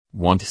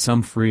Want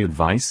some free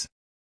advice?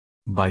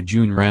 By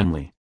June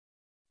Ramley.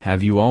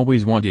 Have you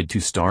always wanted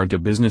to start a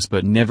business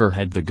but never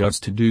had the guts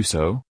to do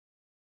so?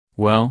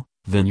 Well,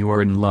 then you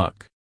are in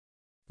luck.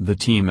 The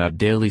team at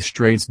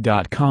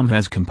dailystraits.com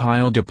has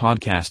compiled a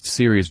podcast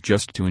series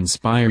just to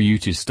inspire you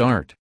to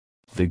start.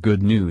 The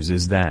good news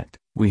is that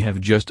we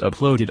have just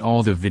uploaded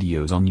all the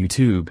videos on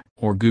YouTube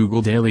or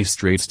Google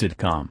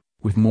dailystraits.com,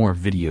 with more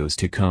videos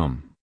to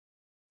come.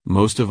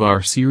 Most of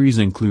our series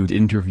include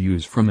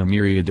interviews from a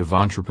myriad of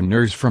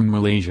entrepreneurs from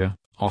Malaysia,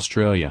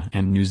 Australia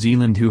and New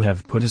Zealand who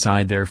have put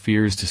aside their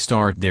fears to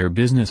start their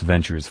business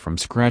ventures from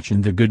scratch,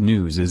 and the good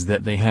news is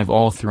that they have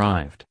all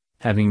thrived,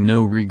 having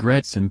no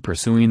regrets in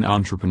pursuing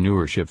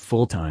entrepreneurship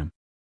full-time.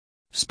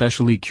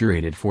 Specially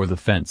curated for the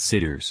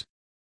fence-sitters.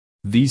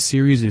 These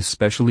series is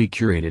specially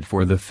curated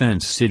for the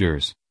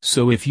fence-sitters,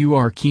 so if you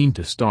are keen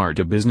to start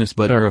a business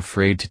but are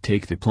afraid to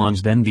take the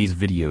plunge, then these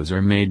videos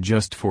are made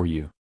just for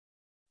you.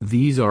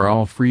 These are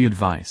all free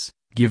advice,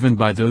 given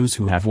by those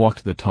who have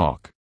walked the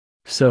talk.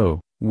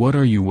 So, what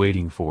are you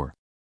waiting for?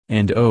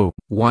 And oh,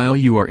 while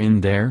you are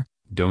in there,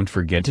 don't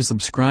forget to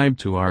subscribe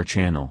to our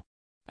channel,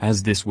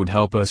 as this would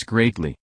help us greatly.